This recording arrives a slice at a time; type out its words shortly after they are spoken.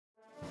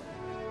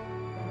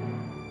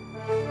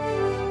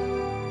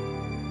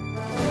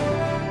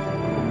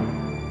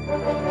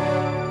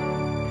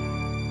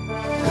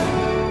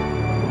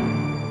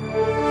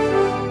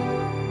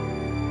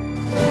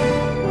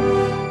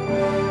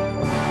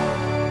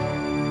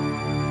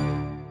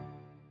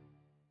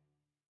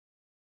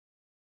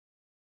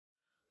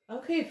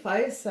Okay,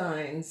 fire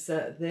signs.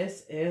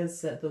 This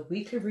is the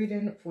weekly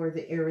reading for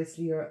the Aries,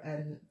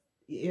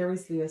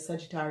 Leo,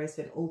 Sagittarius,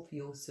 and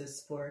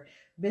Ophiuchus for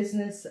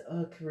business,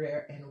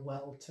 career, and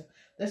wealth.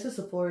 This is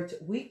the fourth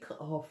week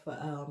of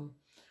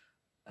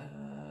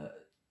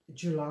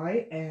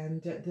July,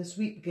 and this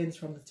week begins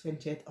from the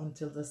 20th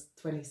until the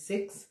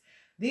 26th.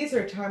 These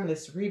are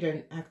timeless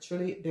reading.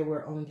 Actually, they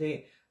were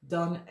only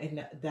done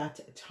in that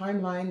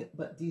timeline,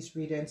 but these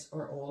readings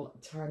are all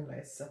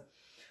timeless.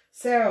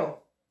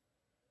 So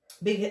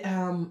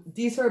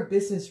these are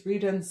business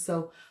readings.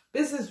 So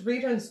business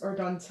readings are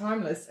done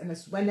timeless, and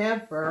it's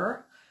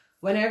whenever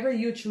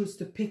you choose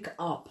to pick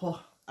up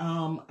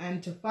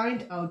and to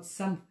find out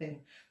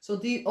something.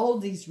 So all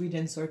these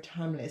readings are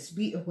timeless.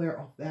 Be aware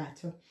of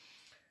that.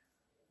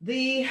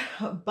 The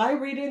buy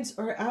readings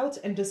are out,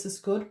 and this is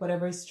good.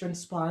 Whatever is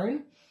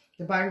transpiring,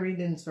 the buy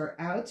readings are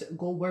out.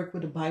 Go work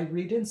with the buy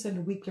readings and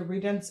the weekly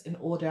readings in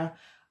order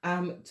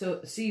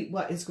to see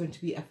what is going to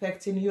be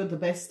affecting you. The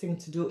best thing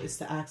to do is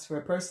to ask for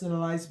a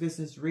personalized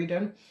business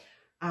reading.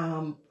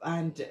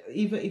 And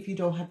even if you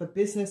don't have a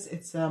business,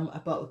 it's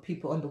about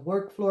people on the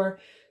work floor.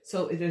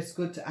 So it is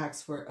good to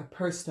ask for a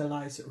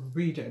personalized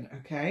reading.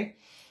 Okay.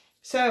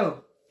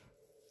 So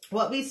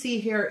what we see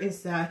here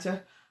is that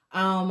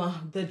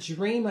the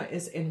dreamer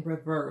is in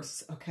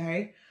reverse.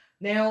 Okay.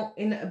 Now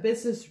in a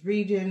business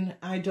reading,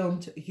 I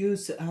don't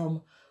use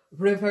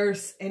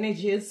reverse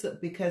energies,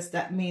 because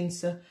that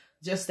means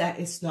just that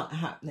it's not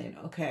happening.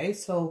 Okay.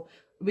 So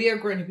we are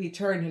going to be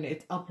turning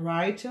it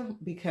upright,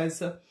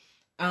 because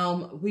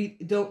we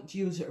don't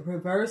use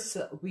reverse.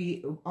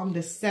 We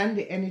understand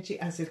the energy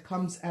as it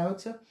comes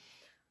out.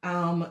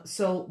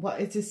 So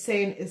what it is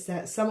saying is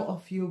that some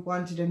of you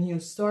wanted a new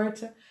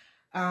start,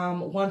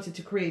 wanted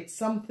to create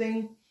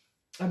something,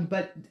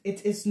 but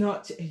it is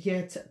not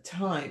yet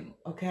time.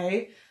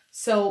 Okay.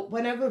 So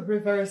whenever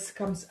reverse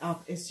comes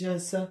up, it's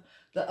just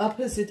the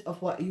opposite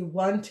of what you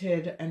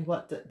wanted and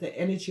what the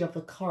energy of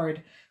the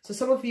card. So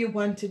some of you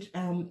wanted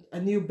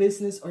a new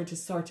business, or to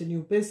start a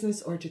new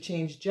business, or to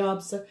change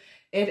jobs.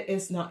 It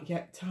is not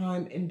yet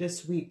time in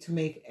this week to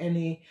make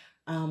any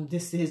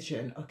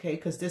decision, okay?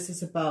 Because this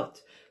is about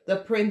the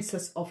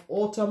Princess of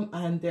Autumn,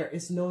 and there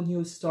is no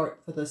new start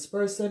for this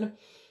person.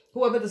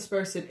 Whoever this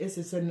person is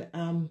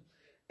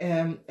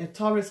a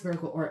Taurus,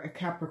 Virgo, or a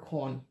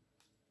Capricorn.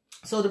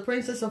 So the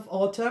Princess of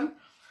Autumn,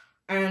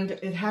 and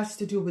it has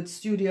to do with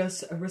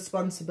studious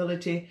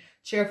responsibility,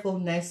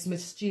 cheerfulness,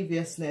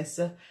 mischievousness.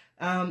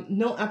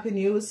 No happy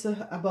news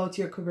about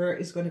your career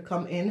is going to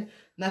come in.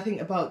 Nothing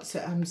about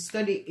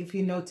study. If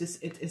you notice,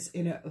 it is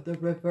in the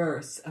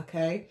reverse,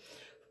 okay?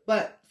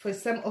 But for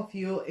some of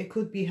you, it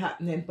could be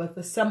happening. But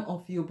for some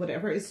of you,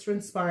 whatever is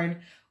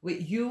transpiring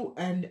with you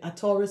and a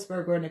Taurus,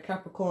 Virgo, and a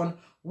Capricorn,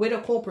 with a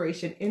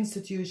corporation,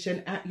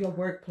 institution, at your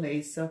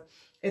workplace,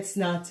 it's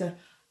not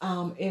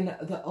in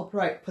the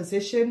upright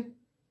position.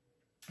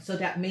 So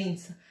that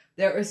means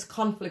there is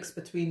conflicts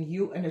between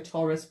you and a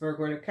Taurus,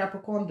 Virgo, and a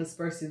Capricorn. This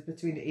person is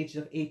between the ages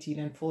of 18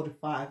 and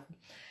 45.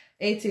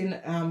 18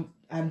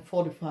 and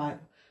 45.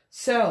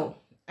 So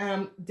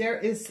there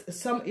is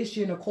some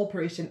issue in a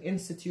corporation,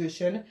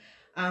 institution.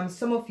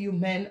 Some of you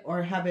men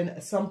are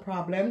having some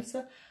problems.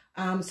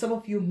 Some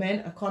of you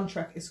men, a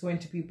contract is going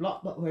to be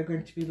blocked, but we're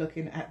going to be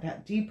looking at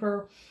that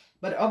deeper.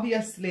 But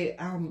obviously,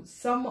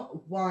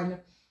 someone,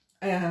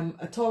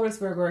 a Taurus,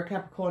 Virgo, or a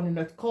Capricorn in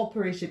a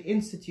corporation,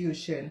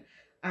 institution,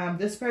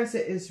 this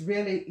person is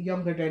really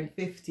younger than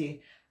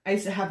 50,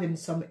 is having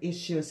some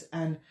issues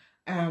and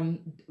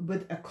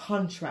with a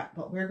contract,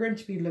 but we're going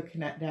to be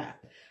looking at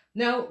that.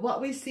 Now,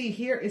 what we see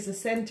here is the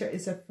center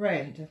is a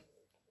friend.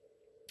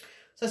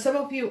 So some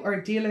of you are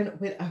dealing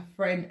with a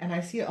friend, and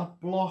I see a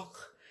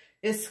block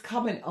is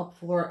coming up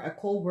for a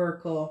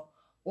co-worker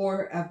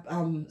or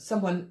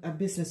a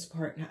business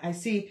partner. I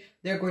see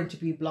they're going to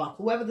be blocked.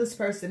 Whoever this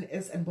person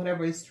is and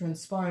whatever is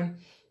transpiring,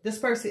 this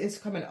person is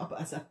coming up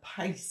as a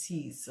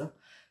Pisces.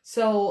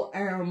 So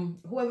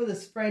whoever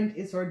this friend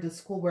is or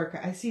this co-worker,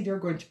 I see they're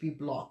going to be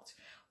blocked.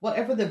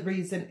 Whatever the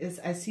reason is,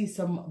 I see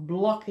some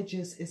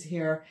blockages is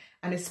here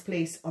and it's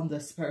placed on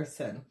this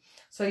person.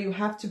 So you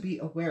have to be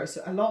aware.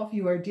 So a lot of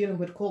you are dealing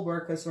with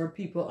co-workers or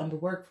people on the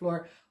work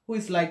floor who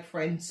is like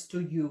friends to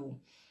you.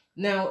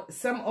 Now,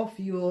 some of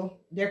you,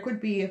 there could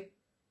be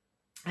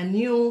a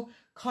new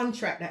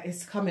contract that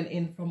is coming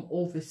in from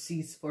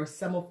overseas for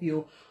some of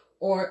you,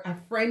 or a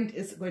friend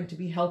is going to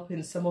be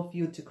helping some of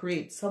you to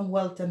create some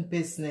wealth and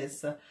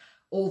business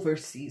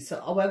overseas. So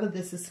however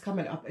this is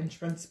coming up and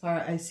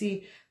transpire, I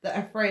see that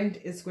a friend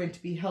is going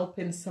to be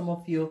helping some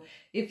of you.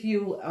 If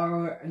you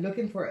are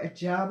looking for a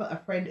job, a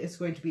friend is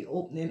going to be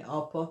opening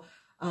up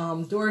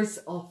doors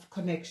of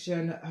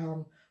connection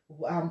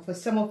for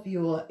some of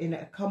you in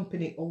a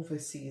company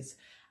overseas.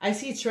 I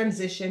see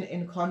transition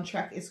in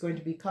contract is going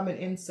to be coming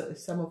in. So if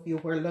some of you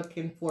were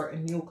looking for a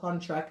new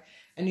contract,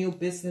 a new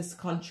business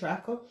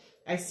contract,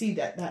 I see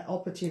that that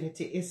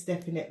opportunity is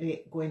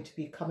definitely going to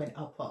be coming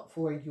up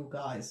for you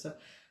guys.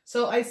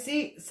 So I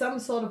see some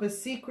sort of a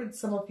secret.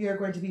 Some of you are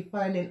going to be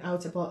finding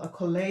out about a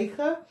colleague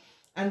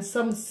and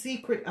some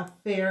secret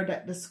affair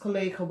that this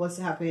colleague was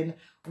having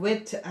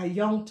with a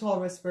young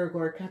Taurus, Virgo,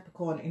 or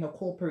Capricorn in a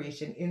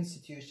corporation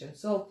institution.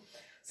 So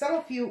some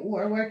of you who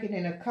are working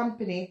in a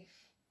company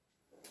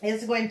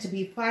is going to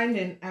be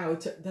finding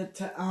out that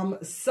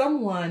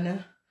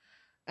someone,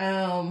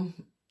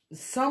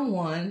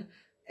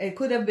 it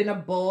could have been a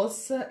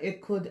boss,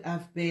 it could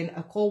have been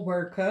a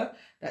co-worker,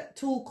 that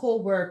two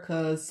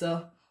co-workers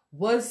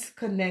was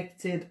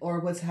connected or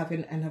was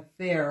having an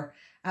affair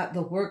at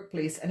the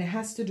workplace, and it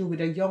has to do with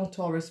a young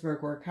Taurus,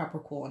 Virgo, or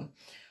Capricorn.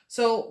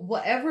 So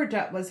whatever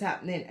that was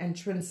happening and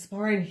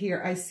transpiring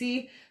here, I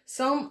see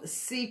some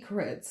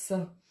secrets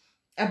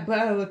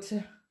about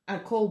a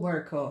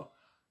co-worker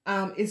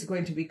is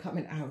going to be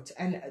coming out,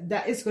 and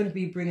that is going to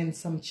be bringing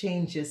some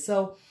changes.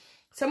 So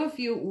some of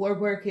you who are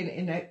working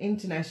in an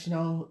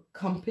international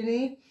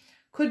company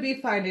could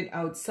be finding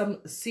out some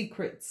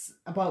secrets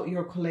about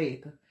your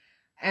colleague,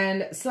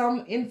 and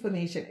some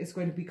information is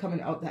going to be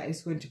coming out that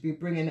is going to be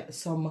bringing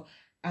some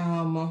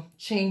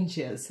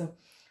changes.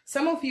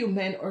 Some of you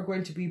men are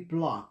going to be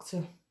blocked,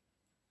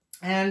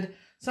 and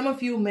some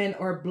of you men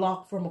are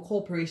blocked from a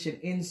corporation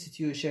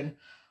institution.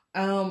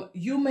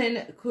 You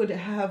men could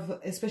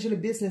have, especially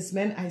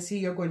businessmen, I see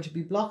you're going to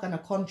be blocked, and a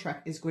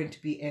contract is going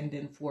to be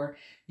ending for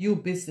you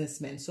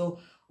businessmen. So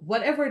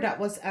whatever that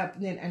was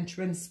happening and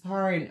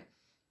transpiring,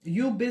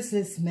 you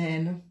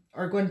businessmen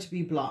are going to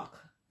be blocked.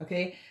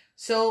 Okay,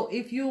 so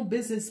if you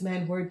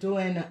businessmen were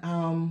doing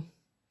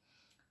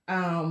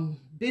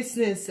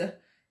business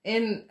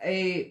in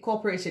a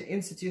corporation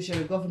institution,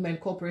 a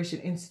government corporation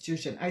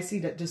institution, I see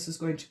that this is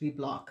going to be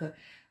blocked.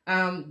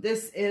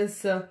 This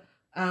is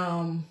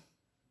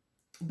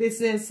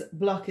business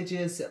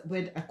blockages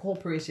with a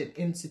corporation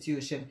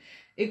institution.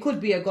 It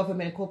could be a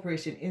government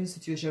corporation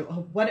institution,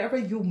 or whatever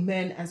you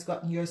men has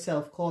gotten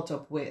yourself caught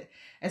up with,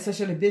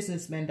 especially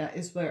businessmen, that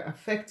is where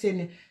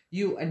affecting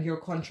you and your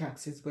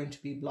contracts is going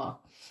to be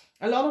blocked.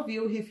 A lot of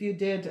you, if you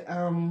did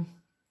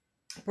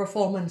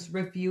performance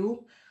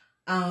review,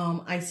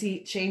 I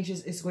see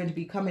changes is going to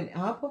be coming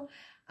up.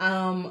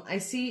 I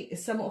see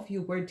some of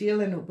you were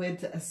dealing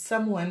with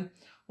someone.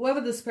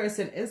 Whoever this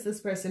person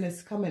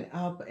is coming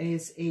up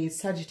is a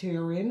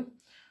Sagittarian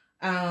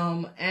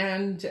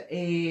and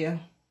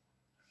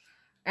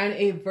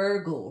a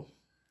Virgo.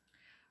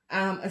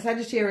 A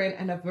Sagittarian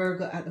and a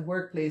Virgo at the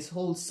workplace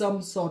hold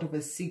some sort of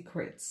a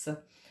secrets.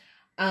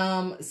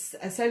 A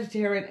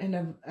Sagittarian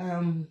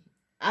and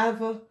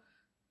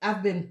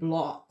I've been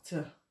blocked,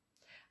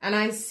 and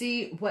I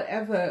see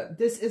whatever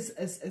this is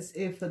as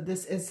if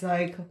this is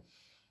like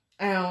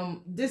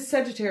this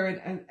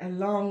Sagittarian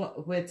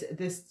along with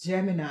this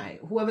Gemini,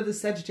 whoever the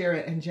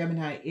Sagittarian and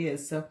Gemini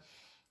is. So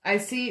I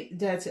see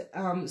that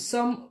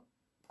some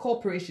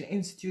corporation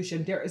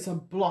institution, there is a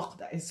block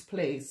that is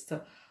placed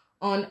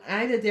on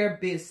either their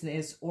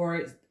business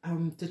or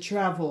the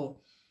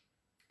travel.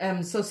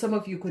 So some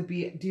of you could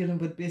be dealing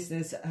with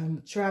business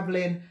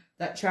traveling.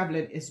 That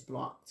traveling is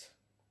blocked.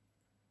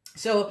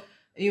 So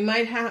you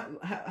might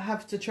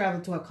have to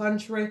travel to a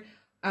country,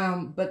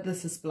 but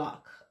this is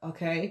blocked.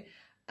 Okay.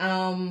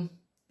 Some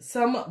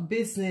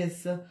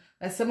business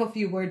that some of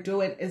you were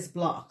doing is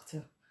blocked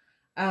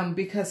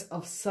because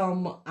of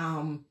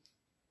some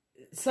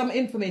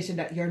information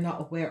that you're not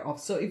aware of.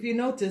 So if you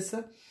notice,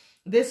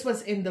 this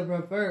was in the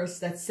reverse,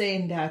 that's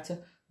saying that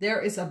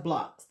there is a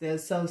block.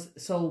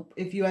 So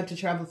if you had to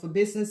travel for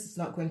business, it's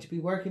not going to be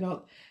working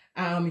out.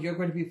 You're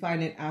going to be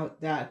finding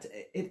out that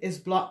it is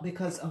blocked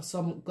because of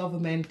some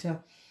government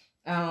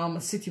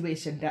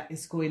situation that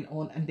is going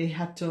on, and they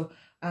had to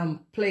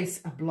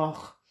place a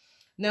block.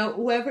 Now,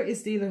 whoever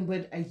is dealing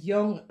with a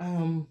young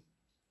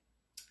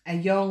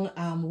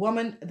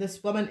woman,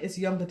 this woman is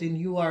younger than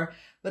you are,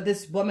 but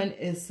this woman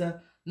is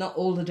not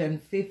older than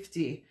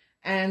 50.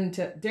 And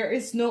there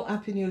is no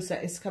happy news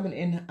that is coming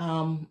in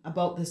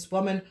about this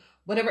woman.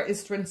 Whatever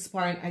is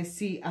transpiring, I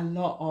see a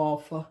lot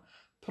of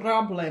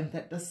problem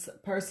that this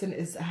person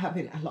is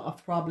having a lot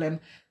of problem.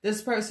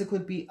 This person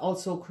could be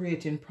also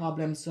creating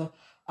problems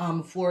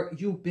for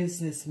you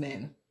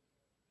businessmen.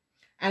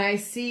 And I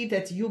see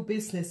that you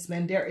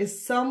businessmen, there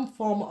is some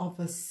form of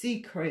a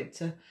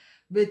secret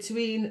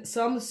between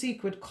some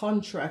secret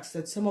contracts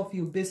that some of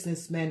you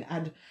businessmen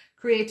had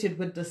created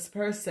with this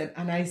person.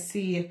 And I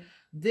see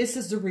this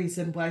is the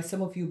reason why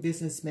some of you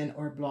businessmen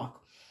are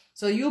blocked.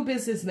 So you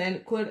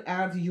businessmen could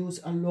have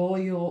used a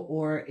lawyer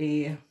or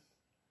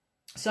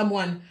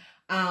someone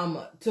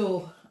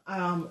to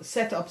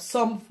set up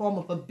some form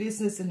of a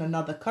business in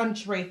another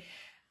country.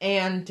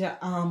 And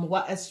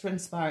what has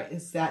transpired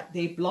is that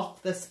they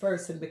blocked this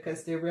person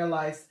because they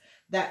realized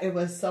that it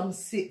was some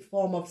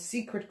form of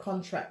secret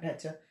contract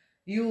that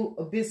you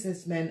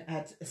businessmen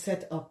had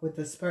set up with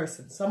this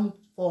person, some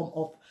form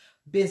of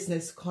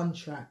business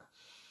contract.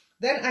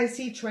 Then I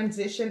see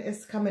transition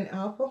is coming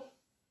up.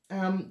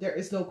 There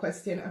is no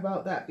question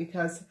about that,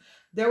 because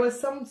there was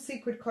some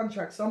secret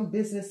contract, some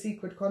business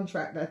secret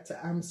contract that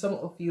some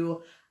of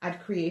you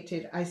had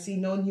created. I see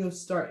no new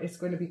start is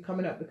going to be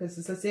coming up, because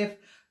it's as if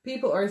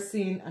people are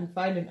seeing and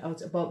finding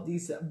out about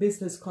these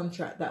business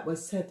contract that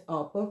was set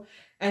up,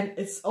 and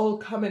it's all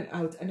coming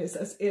out, and it's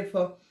as if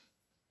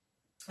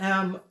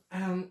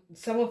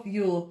some of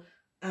you,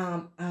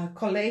 a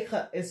colleague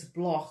is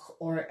blocked,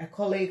 or a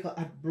colleague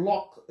had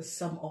blocked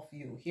some of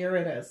you. Here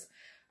it is.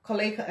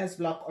 Colleague has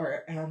blocked,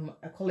 or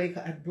a colleague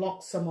had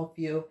blocked some of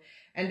you.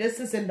 And this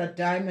is in the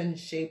diamond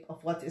shape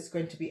of what is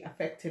going to be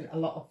affecting a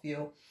lot of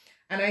you.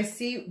 And I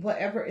see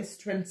whatever is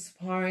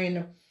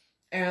transpiring,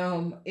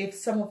 if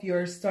some of you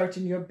are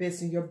starting your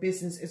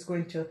business is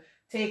going to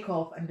take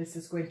off, and this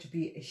is going to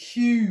be a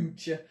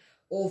huge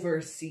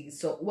overseas.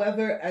 So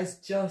whoever has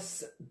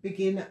just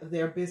begin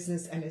their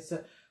business and is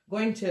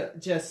going to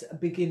just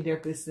begin their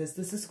business,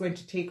 this is going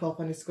to take off,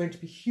 and it's going to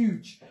be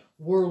huge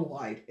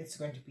worldwide. It's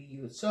going to be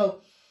used.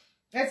 So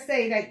let's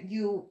say that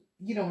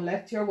you know,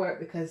 left your work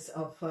because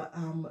of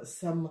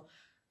some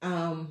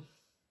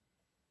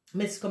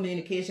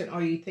miscommunication,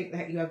 or you think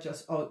that you have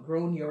just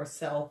outgrown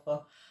yourself,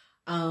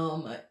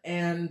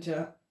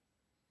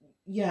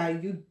 yeah,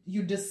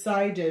 you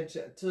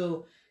decided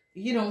to,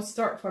 you know,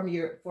 start for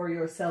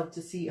yourself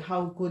to see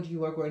how good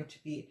you are going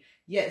to be.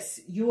 Yes,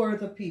 you are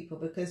the people,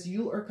 because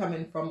you are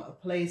coming from a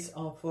place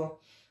of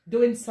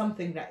doing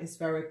something that is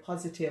very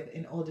positive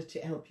in order to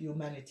help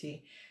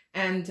humanity.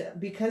 And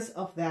because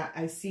of that,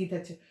 I see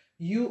that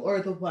you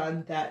are the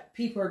one that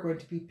people are going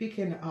to be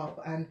picking up.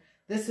 And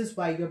this is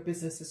why your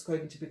business is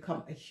going to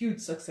become a huge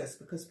success,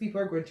 because people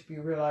are going to be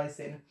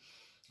realizing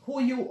who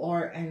you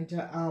are and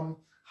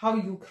how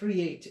you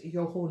create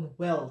your own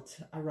wealth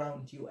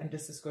around you. And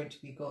this is going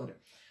to be good.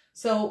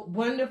 So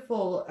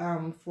wonderful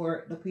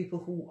for the people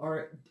who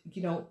are,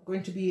 you know,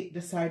 going to be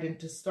deciding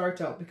to start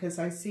out, because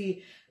I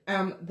see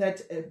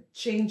that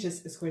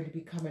changes is going to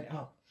be coming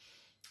up.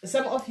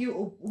 Some of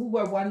you who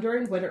were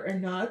wondering whether or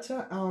not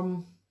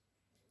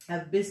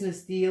a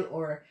business deal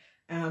or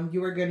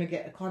you were going to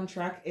get a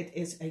contract, it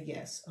is a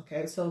yes.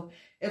 Okay, so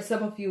if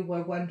some of you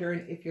were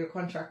wondering if your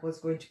contract was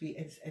going to be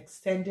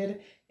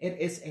extended, it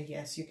is a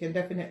yes. You can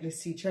definitely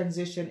see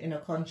transition in a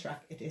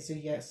contract. It is a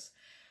yes.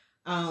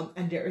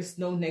 And there is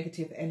no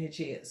negative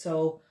energy.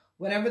 So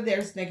whenever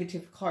there's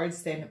negative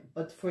cards, then,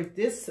 but for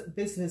this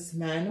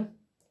businessman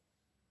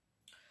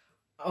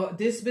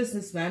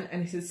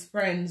and his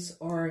friends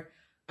are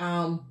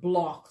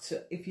blocked.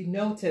 If you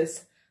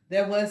notice,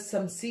 there was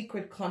some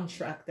secret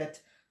contract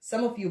that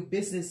some of you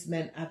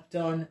businessmen have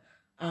done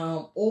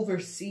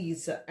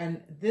overseas,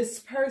 and this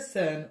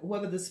person,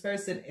 whoever this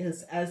person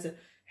is, has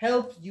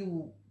helped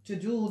you to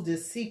do the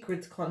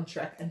secret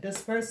contract, and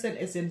this person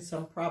is in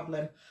some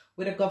problem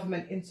with a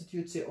government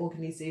institute,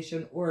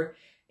 organization, or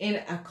in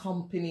a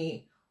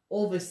company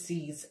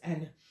overseas,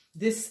 and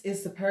this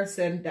is the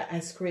person that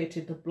has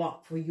created the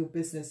block for you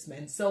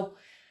businessmen. So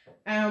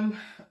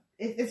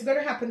it's going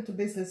to happen to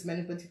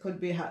businessmen, but it could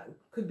be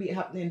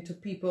happening to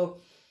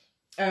people.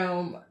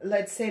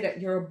 Let's say that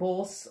you're a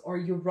boss, or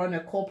you run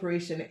a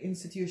corporation, an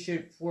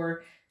institution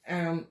for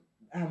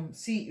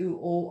CEO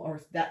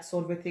or that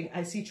sort of a thing.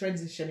 I see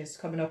transition is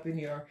coming up in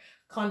your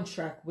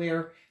contract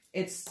where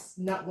it's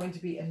not going to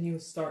be a new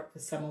start for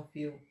some of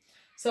you.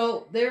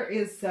 So there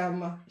is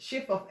some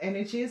shift of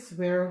energies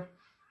where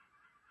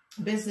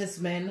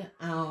businessmen,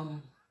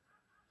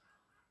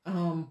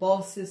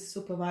 bosses,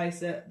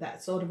 supervisor,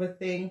 that sort of a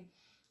thing,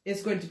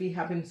 is going to be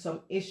having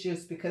some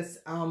issues because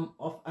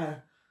of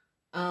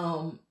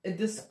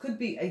this could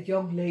be a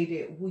young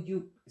lady who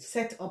you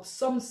set up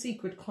some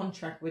secret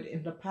contract with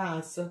in the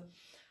past,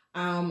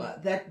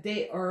 that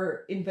they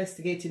are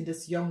investigating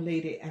this young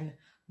lady, and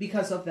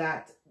because of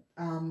that,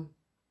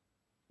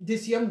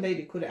 this young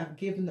lady could have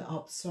given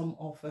up some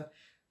of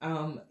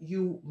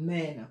you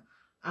men.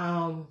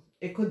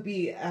 It could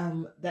be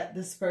that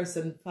this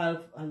person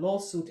filed a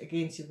lawsuit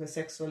against you for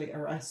sexually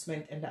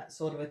harassment and that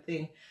sort of a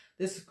thing.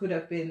 This could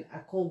have been a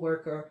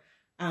co-worker.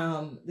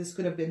 This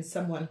could have been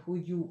someone who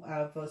you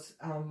have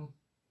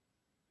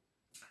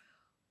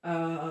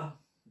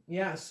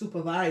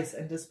supervised,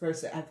 and this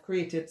person have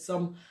created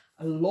some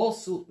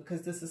lawsuit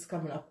because this is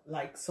coming up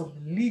like some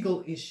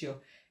legal issue,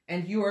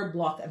 and you are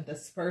blocked, and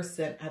this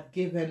person have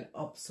given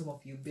up some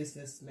of you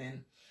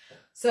businessmen.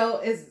 So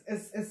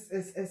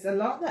it's a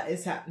lot that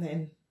is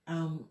happening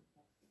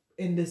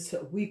in this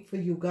week for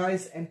you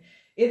guys, and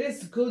it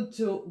is good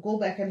to go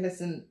back and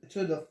listen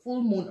to the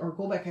full moon, or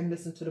go back and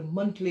listen to the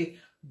monthly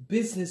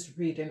business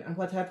reading. And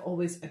what I've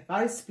always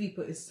advised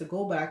people is to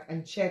go back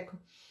and check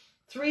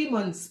 3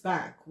 months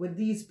back with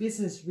these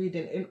business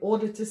reading in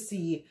order to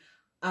see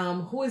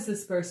who is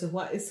this person,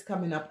 what is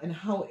coming up, and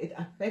how it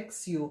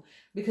affects you,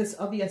 because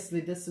obviously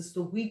this is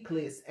the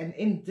weeklies, and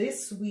in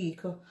this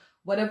week,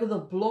 whatever the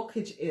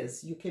blockage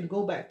is, you can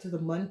go back to the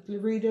monthly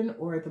reading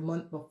or the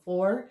month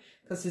before,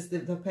 because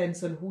it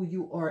depends on who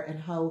you are and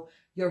how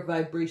your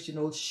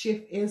vibrational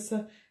shift is,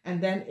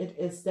 and then it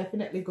is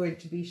definitely going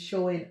to be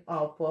showing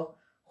up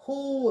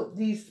who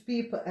these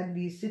people and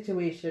these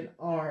situations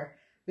are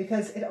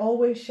because it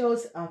always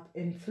shows up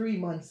in 3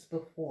 months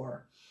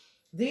before.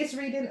 These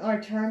readings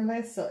are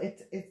timeless, so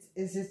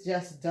it's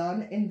just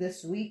done in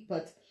this week,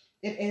 but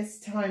it is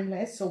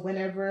timeless. So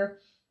whenever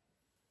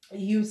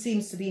you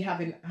seems to be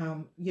having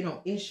you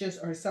know, issues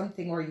or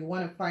something, or you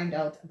want to find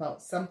out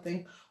about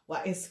something,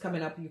 what is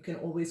coming up, you can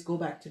always go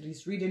back to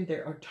these readings. They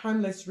are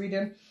timeless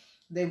reading.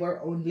 They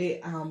were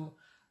only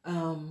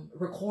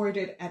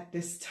recorded at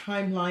this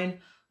timeline,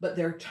 but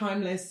they're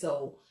timeless.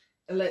 So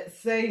let's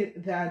say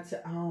that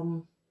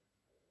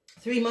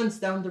 3 months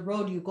down the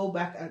road, you go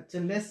back to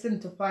listen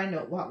to find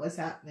out what was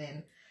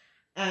happening,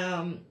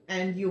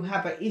 and you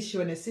have an issue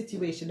in a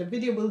situation, the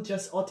video will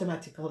just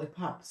automatically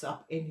pops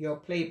up in your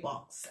play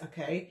box,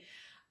 okay?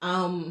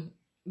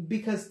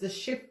 Because the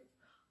shift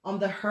on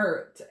the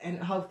hurt and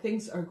how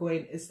things are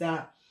going is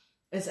that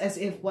it's as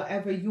if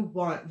whatever you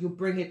want, you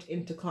bring it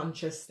into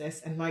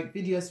consciousness, and my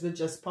videos will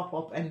just pop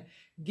up and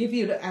give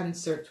you the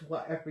answer to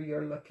whatever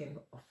you're looking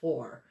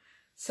for.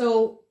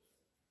 So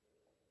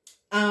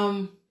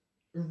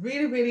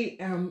really,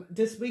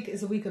 this week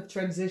is a week of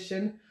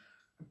transition,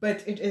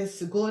 but it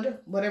is good.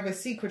 Whatever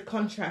secret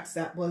contracts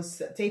that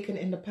was taken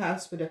in the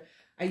past with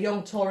a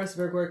young Taurus,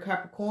 Virgo, or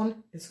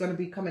Capricorn, is going to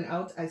be coming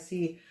out. I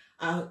see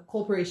a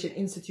corporation,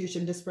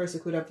 institution, this person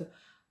could have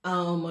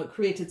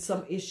created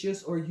some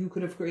issues, or you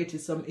could have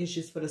created some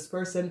issues for this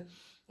person.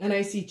 And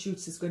I see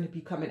truths is going to be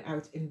coming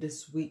out in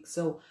this week.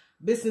 So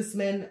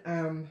businessmen,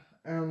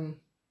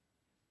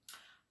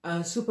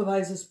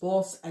 supervisors,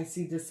 boss, I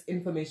see this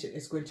information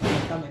is going to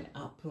be coming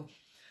up.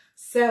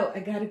 So I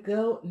gotta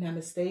go.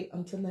 Namaste.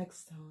 Until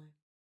next time.